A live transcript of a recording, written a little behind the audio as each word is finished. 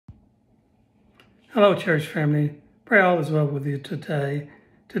Hello, church family. Pray all is well with you today.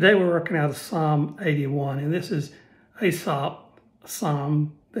 Today we're working out of Psalm 81, and this is Aesop, a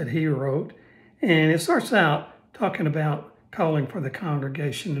psalm that he wrote. And it starts out talking about calling for the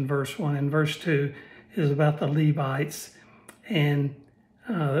congregation in verse 1, and verse 2 is about the Levites and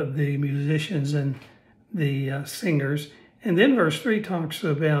the musicians and the singers. And then verse 3 talks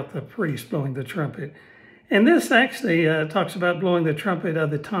about the priest blowing the trumpet. And this actually talks about blowing the trumpet at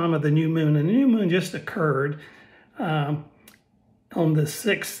the time of the new moon. And the new moon just occurred on the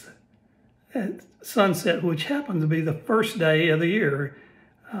 6th at sunset, which happened to be the first day of the year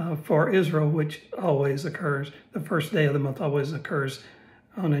for Israel, which always occurs. The first day of the month always occurs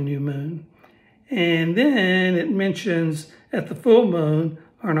on a new moon. And then it mentions at the full moon,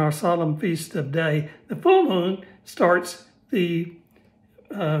 on our solemn feast of day, the full moon starts the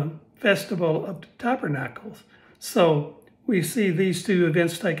Festival of Tabernacles. So we see these two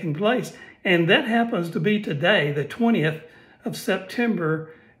events taking place. And that happens to be today, the 20th of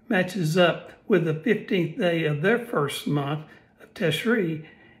September, matches up with the 15th day of their first month of Tishri.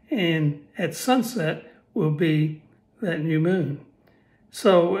 And at sunset will be that new moon.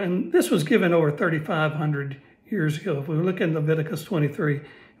 So, and this was given over 3,500 years ago. If we look in Leviticus 23,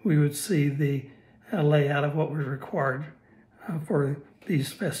 we would see the layout of what was required for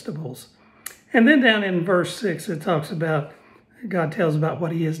these festivals. And then down in verse 6, it talks about, God tells about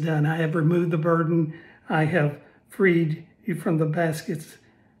what he has done. I have removed the burden. I have freed you from the baskets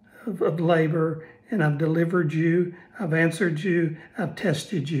of labor, and I've delivered you. I've answered you. I've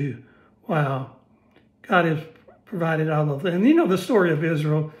tested you. Wow. God has provided all of that. And you know, the story of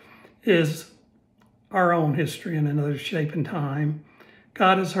Israel is our own history in another shape and time.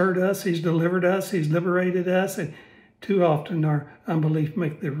 God has heard us. He's delivered us. He's liberated us. And too often our unbelief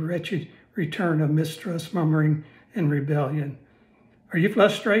makes the wretched return of mistrust, murmuring, and rebellion. Are you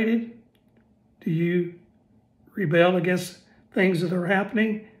frustrated? Do you rebel against things that are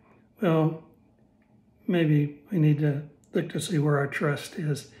happening? Well, maybe we need to look to see where our trust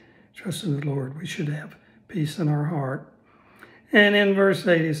is. Trust in the Lord. We should have peace in our heart. And in verse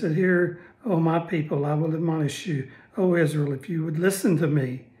 8, he said, "Hear, O my people, I will admonish you. O Israel, if you would listen to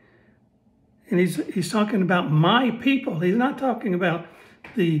me." And he's talking about my people. He's not talking about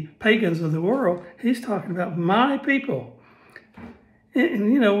the pagans of the world. He's talking about my people.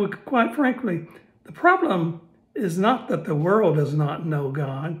 And you know, quite frankly, the problem is not that the world does not know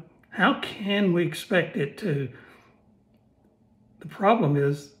God. How can we expect it to? The problem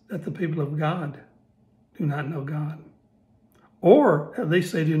is that the people of God do not know God. Or at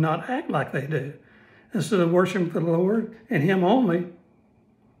least they do not act like they do. Instead of worshiping the Lord and him only,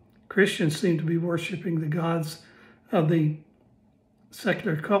 Christians seem to be worshiping the gods of the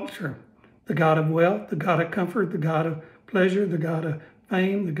secular culture. The God of wealth, the God of comfort, the God of pleasure, the God of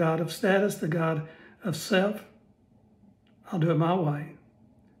fame, the God of status, the God of self. I'll do it my way.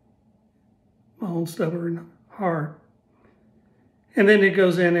 My own stubborn heart. And then he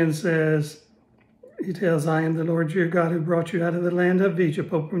goes in and says, he tells, I am the Lord your God who brought you out of the land of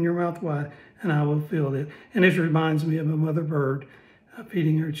Egypt. Open your mouth wide and I will fill it. And it reminds me of a mother bird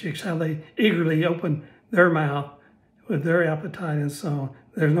feeding her chicks, how they eagerly open their mouth with their appetite and so on.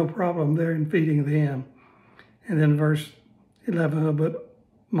 There's no problem there in feeding them. And then verse 11, but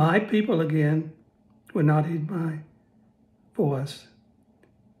my people again would not heed my voice,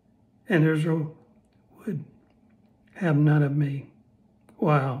 and Israel would have none of me.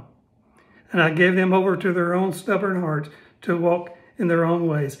 Wow. And I gave them over to their own stubborn hearts to walk in their own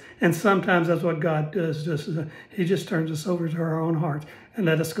ways. And sometimes that's what God does. He just turns us over to our own hearts and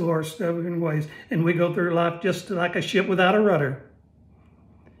let us go our stubborn ways. And we go through life just like a ship without a rudder,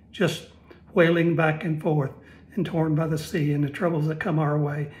 just wailing back and forth and torn by the sea and the troubles that come our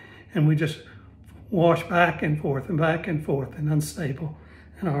way. And we just wash back and forth and unstable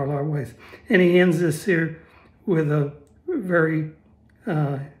in all our ways. And he ends this here with a very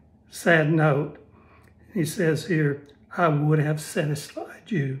sad note. He says here, I would have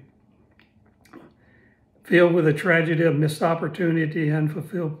satisfied you. Filled with the tragedy of missed opportunity and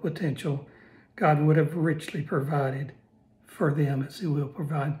unfulfilled potential, God would have richly provided for them as he will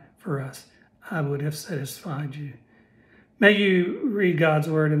provide for us. I would have satisfied you. May you read God's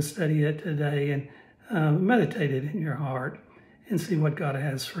word and study it today and meditate it in your heart and see what God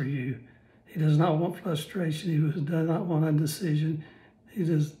has for you. He does not want frustration. He does not want indecision. He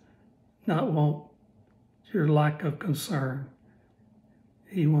does not want your lack of concern.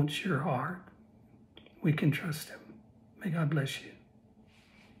 He wants your heart. We can trust him. May God bless you.